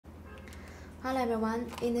Hello everyone,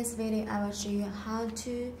 in this video I will show you how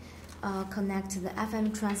to connect the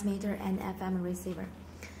FM transmitter and FM receiver.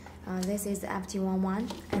 This is the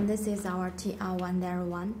FT11 and this is our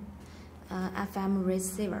TR101 FM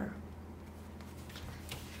receiver.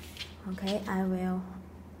 Okay, I will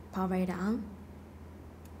power it on.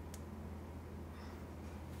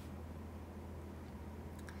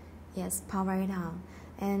 Yes, power it on.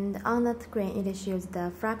 And on the screen it shows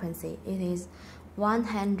the frequency. It is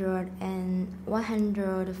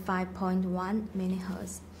 105.1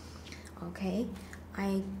 millihertz. Okay,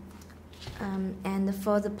 and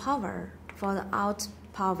for the power, for the out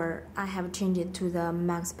power, I have changed it to the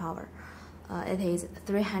max power. It is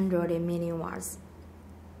 300 milliwatts.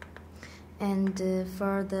 And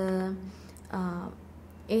for the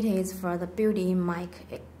it is for the built-in mic.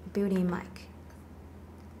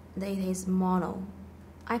 It is mono.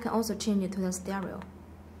 I can also change it to the stereo.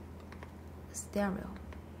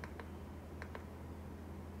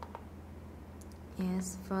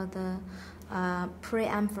 Yes, for the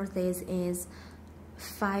pre-emphasis is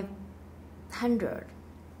 500.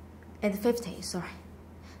 It's 50. Sorry,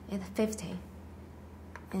 it's 50.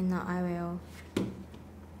 And now I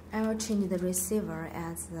will change the receiver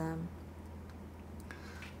as the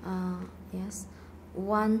yes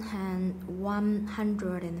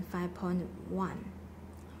 105.1.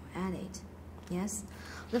 Add it. Yes,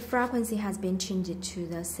 the frequency has been changed to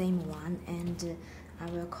the same one, and I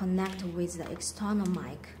will connect with the external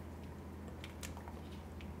mic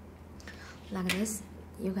like this.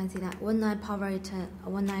 You can see that when I power it,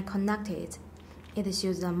 when I connect it, it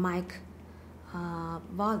shows the mic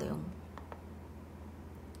volume.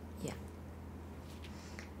 Yeah,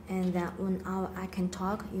 and then when I can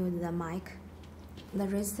talk, use the mic. The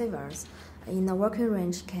receivers in the working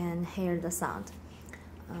range can hear the sound.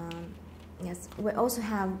 Yes, we also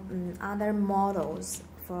have other models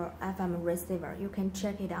for FM receiver. You can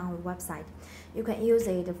check it on our website. You can use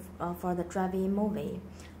it for the drive-in movie,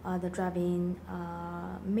 the drive-in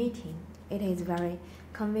meeting. It is very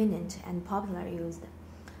convenient and popular used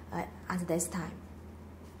at this time.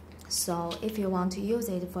 So if you want to use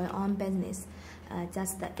it for your own business,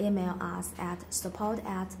 just email us at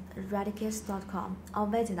support@retekess.com or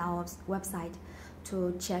visit our website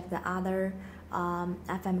to check the other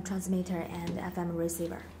FM transmitter and FM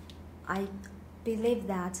receiver. I believe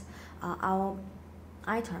that our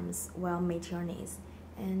items will meet your needs.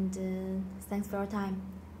 And thanks for your time.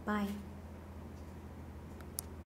 Bye.